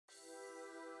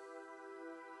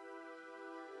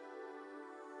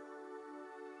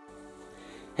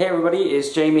Hey everybody,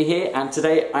 it's Jamie here, and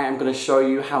today I am going to show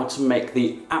you how to make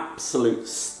the absolute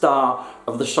star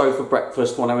of the show for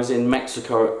breakfast when I was in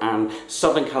Mexico and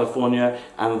Southern California,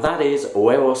 and that is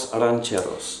Huevos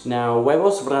Rancheros. Now,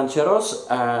 Huevos Rancheros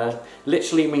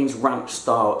literally means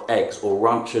ranch-style eggs or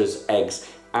rancher's eggs.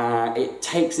 It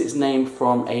takes its name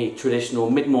from a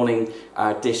traditional mid-morning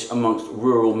dish amongst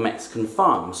rural Mexican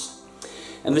farms.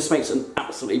 And this makes an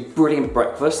absolutely brilliant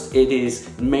breakfast. It is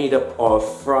made up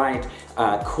of fried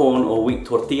corn or wheat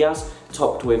tortillas,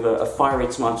 topped with a fiery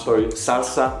tomato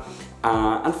salsa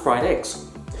and fried eggs.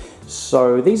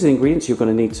 So these are the ingredients you're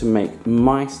going to need to make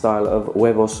my style of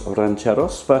Huevos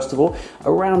Rancheros. First of all,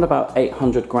 around about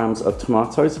 800 grams of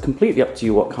tomatoes, completely up to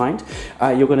you what kind.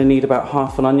 You're going to need about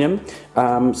half an onion,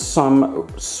 some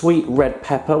sweet red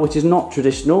pepper, which is not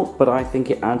traditional, but I think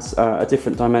it adds a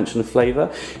different dimension of flavour.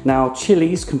 Now,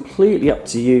 chilies, completely up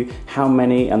to you how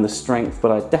many and the strength,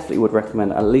 but I definitely would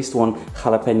recommend at least one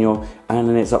jalapeno, and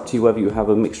then it's up to you whether you have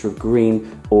a mixture of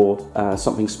green or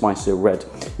something spicy or red.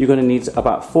 You're going to need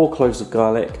about 4 cloves of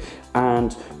garlic,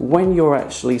 and when you're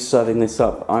actually serving this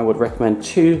up, I would recommend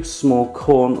 2 small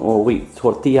corn or wheat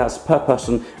tortillas per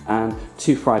person and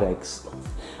 2 fried eggs.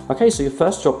 Okay, so your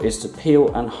first job is to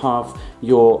peel and halve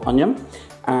your onion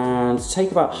and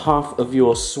take about half of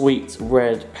your sweet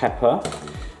red pepper.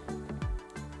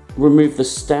 Remove the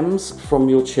stems from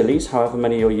your chilies, however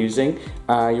many you're using.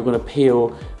 You're going to peel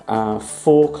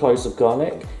 4 cloves of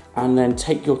garlic, and then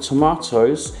take your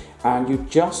tomatoes and you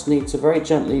just need to very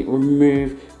gently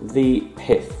remove the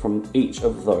pith from each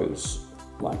of those,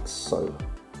 like so.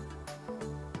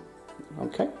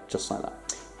 Okay, just like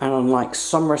that. And unlike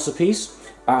some recipes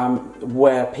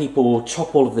where people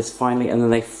chop all of this finely and then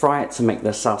they fry it to make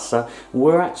their salsa,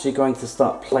 we're actually going to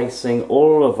start placing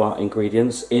all of our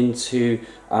ingredients into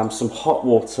some hot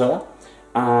water,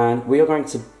 and we are going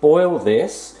to boil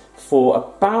this for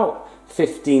about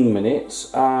 15 minutes,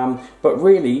 but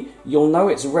really you'll know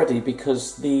it's ready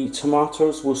because the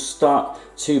tomatoes will start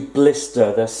to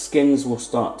blister, their skins will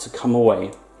start to come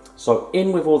away. So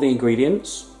in with all the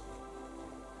ingredients.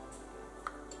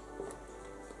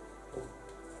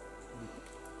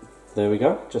 There we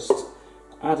go, just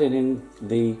adding in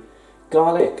the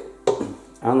garlic,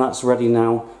 and that's ready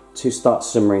now to start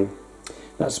simmering.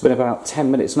 That's been about 10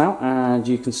 minutes now, and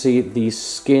you can see these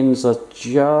skins are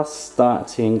just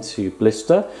starting to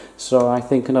blister. So I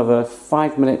think another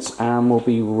 5 minutes and we'll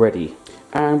be ready.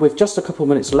 And with just a couple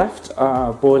minutes left,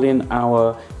 boiling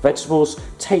our vegetables,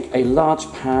 take a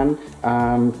large pan,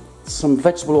 some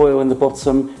vegetable oil in the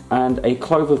bottom, and a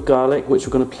clove of garlic, which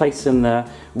we're going to place in there,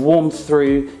 warm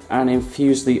through and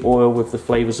infuse the oil with the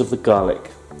flavours of the garlic.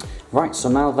 Right, so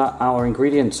now that our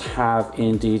ingredients have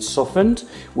indeed softened,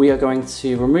 we are going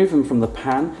to remove them from the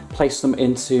pan, place them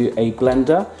into a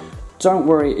blender. Don't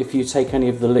worry if you take any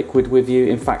of the liquid with you.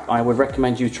 In fact, I would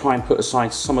recommend you try and put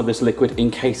aside some of this liquid in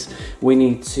case we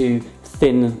need to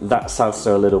thin that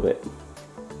salsa a little bit.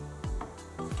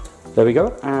 There we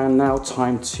go, and now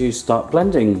time to start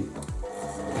blending.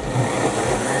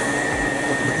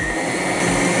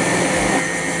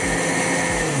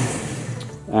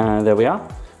 And there we are.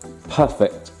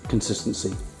 Perfect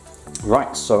consistency.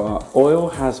 Right, so our oil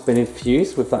has been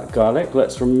infused with that garlic.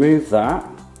 Let's remove that.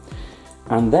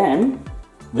 And then,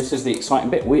 this is the exciting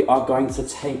bit, we are going to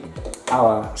take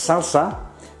our salsa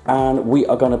and we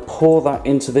are going to pour that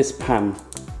into this pan.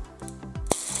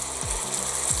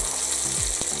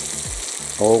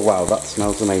 Oh wow, that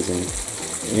smells amazing.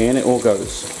 In it all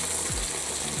goes.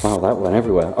 Wow, that went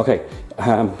everywhere. Okay,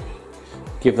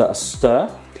 give that a stir.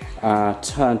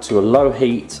 Turn to a low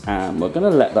heat, and we're going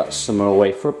to let that simmer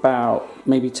away for about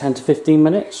maybe 10 to 15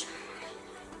 minutes.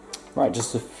 Right,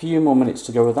 just a few more minutes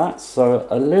to go with that. So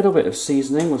a little bit of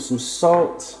seasoning with some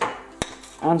salt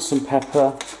and some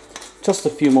pepper. Just a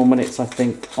few more minutes, I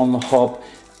think, on the hob.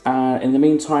 In the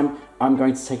meantime, I'm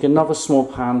going to take another small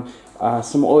pan,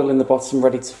 some oil in the bottom,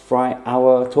 ready to fry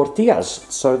our tortillas.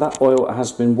 So that oil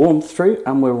has been warmed through,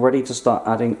 and we're ready to start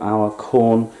adding our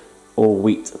corn or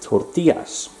wheat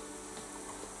tortillas.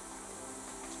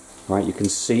 Right, you can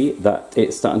see that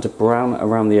it's starting to brown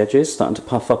around the edges, starting to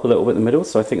puff up a little bit in the middle,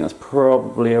 so I think that's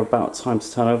probably about time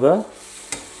to turn over.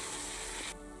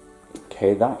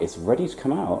 Okay, that is ready to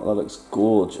come out. That looks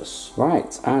gorgeous.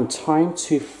 Right, and time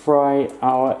to fry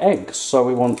our eggs. So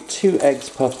we want 2 eggs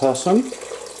per person.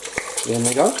 In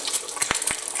they go.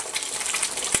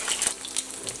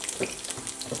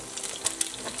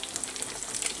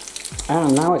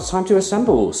 And now it's time to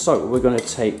assemble. So we're going to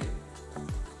take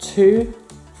 2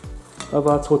 of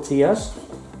our tortillas.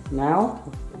 Now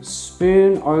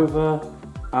spoon over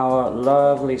our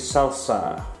lovely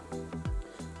salsa,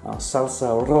 our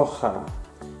salsa roja,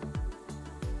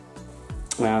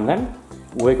 And then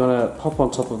we're gonna pop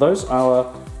on top of those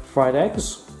our fried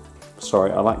eggs.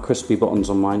 Sorry, I like crispy buttons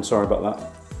on mine, sorry about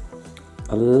that.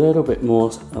 A little bit more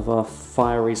of our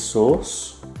fiery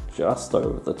sauce just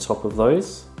over the top of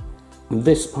those.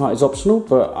 This part is optional,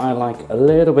 but I like a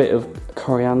little bit of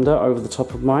coriander over the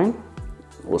top of mine,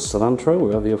 or cilantro,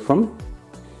 wherever you're from.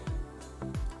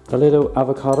 A little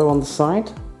avocado on the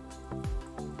side.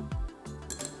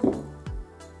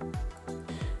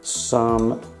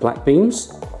 Some black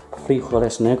beans,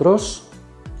 frijoles negros.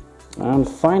 And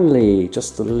finally,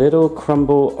 just a little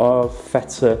crumble of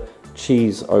feta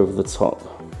cheese over the top.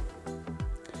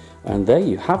 And there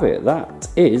you have it. That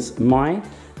is my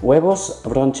Huevos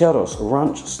Rancheros,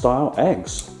 ranch style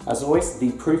eggs. As always,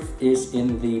 the proof is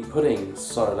in the pudding,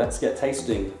 so let's get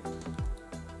tasting.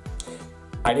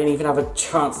 I didn't even have a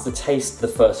chance to taste the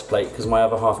first plate because my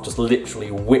other half just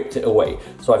literally whipped it away.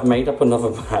 So I've made up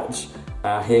another batch.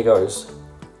 Here goes.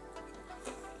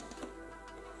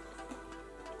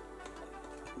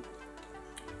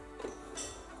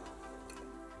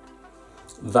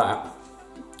 That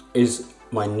is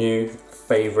my new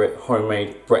favourite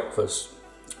homemade breakfast,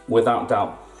 without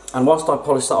doubt. And whilst I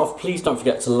polish that off, please don't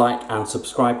forget to like and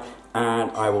subscribe,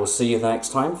 and I will see you the next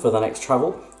time for the next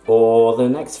travel or the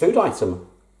next food item.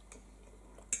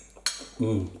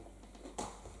 It's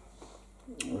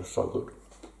so good.